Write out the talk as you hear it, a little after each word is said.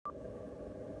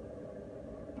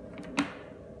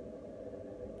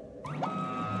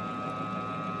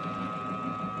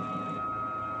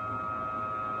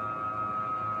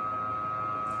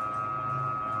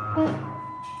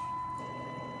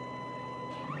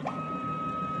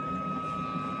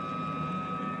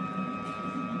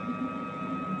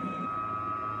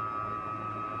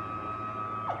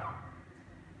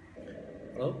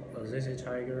This is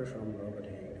Tiger from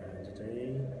RobotDigg, and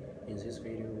today in this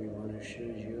video we want to show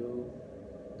you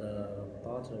the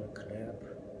butter clap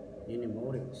mini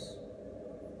modules.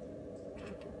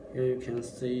 Here you can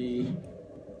see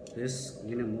this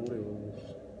mini module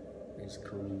is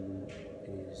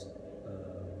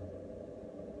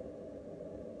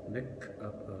made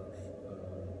up of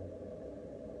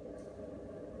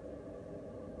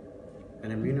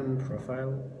aluminum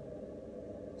profile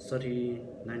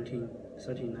 3090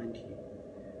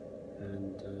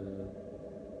 and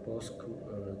both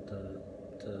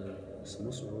the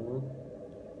smooth roll,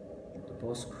 the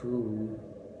both screw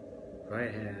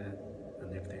right hand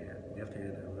and left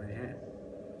hand and right hand.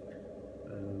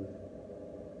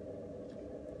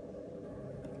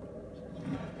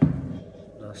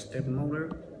 The step motor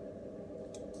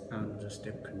and the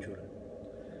step controller.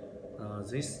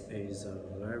 This is a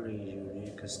very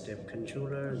unique step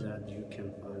controller that you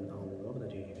can find on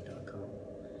RobotDigg.com.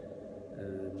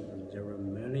 There are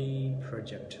many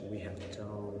projects we have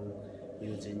done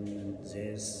using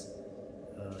this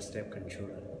step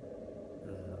controller.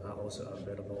 Are also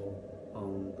available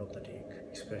on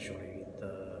RobotDigg, especially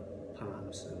the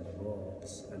pumps and the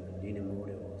rods and the mini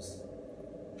modules.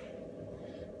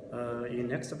 In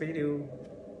next video,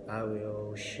 I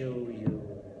will show you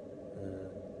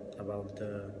about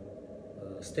the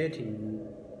setting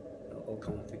or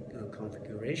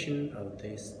configuration of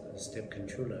this step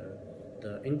controller,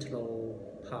 the internal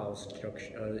power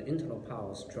structure, internal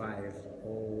power drive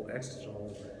or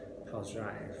external power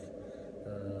drive.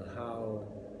 How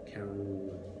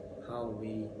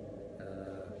we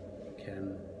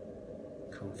can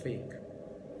configure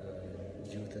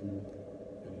using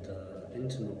the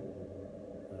internal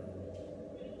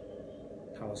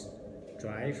power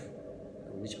drive,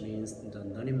 which means the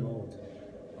learning mode,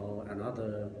 or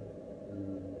another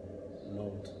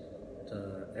mode,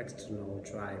 the external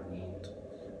drive mode,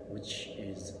 which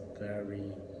is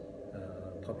very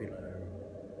popular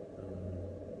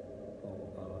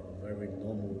or very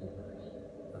normal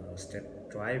step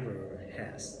driver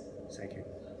has. Thank you.